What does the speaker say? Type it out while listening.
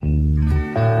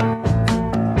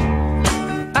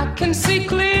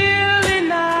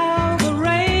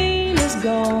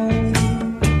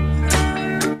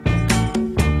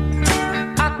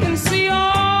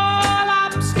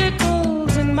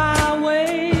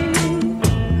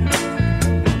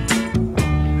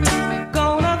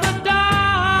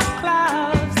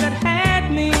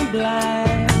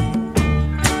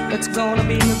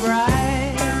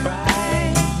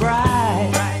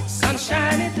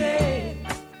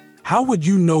How would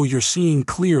you know you're seeing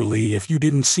clearly if you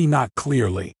didn't see not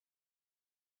clearly?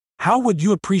 How would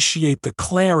you appreciate the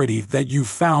clarity that you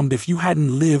found if you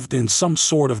hadn't lived in some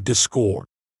sort of discord?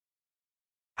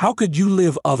 How could you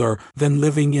live other than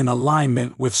living in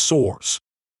alignment with Source?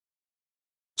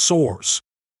 Source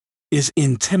is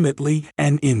intimately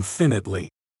and infinitely,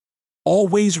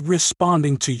 always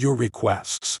responding to your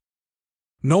requests,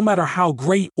 no matter how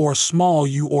great or small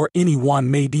you or anyone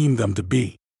may deem them to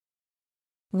be.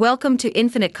 Welcome to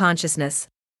Infinite Consciousness,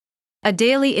 a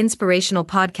daily inspirational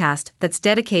podcast that's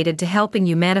dedicated to helping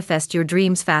you manifest your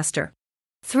dreams faster.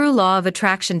 Through law of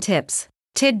attraction tips,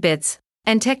 tidbits,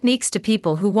 and techniques to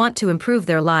people who want to improve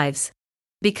their lives,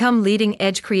 become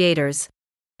leading-edge creators,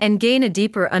 and gain a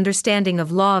deeper understanding of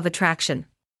law of attraction.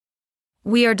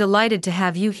 We are delighted to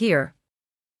have you here.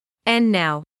 And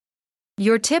now,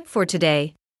 your tip for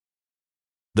today.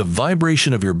 The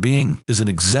vibration of your being is an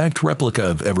exact replica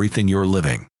of everything you're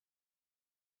living.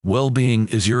 Well-being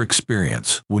is your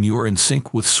experience when you are in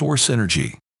sync with source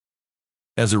energy.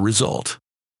 As a result,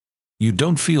 you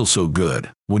don't feel so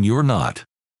good when you're not.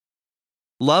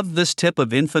 Love this tip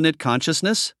of infinite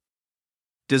consciousness?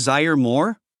 Desire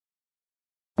more?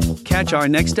 Catch our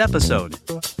next episode.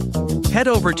 Head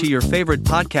over to your favorite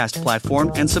podcast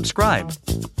platform and subscribe.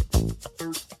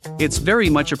 It's very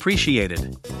much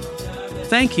appreciated.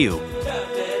 Thank you.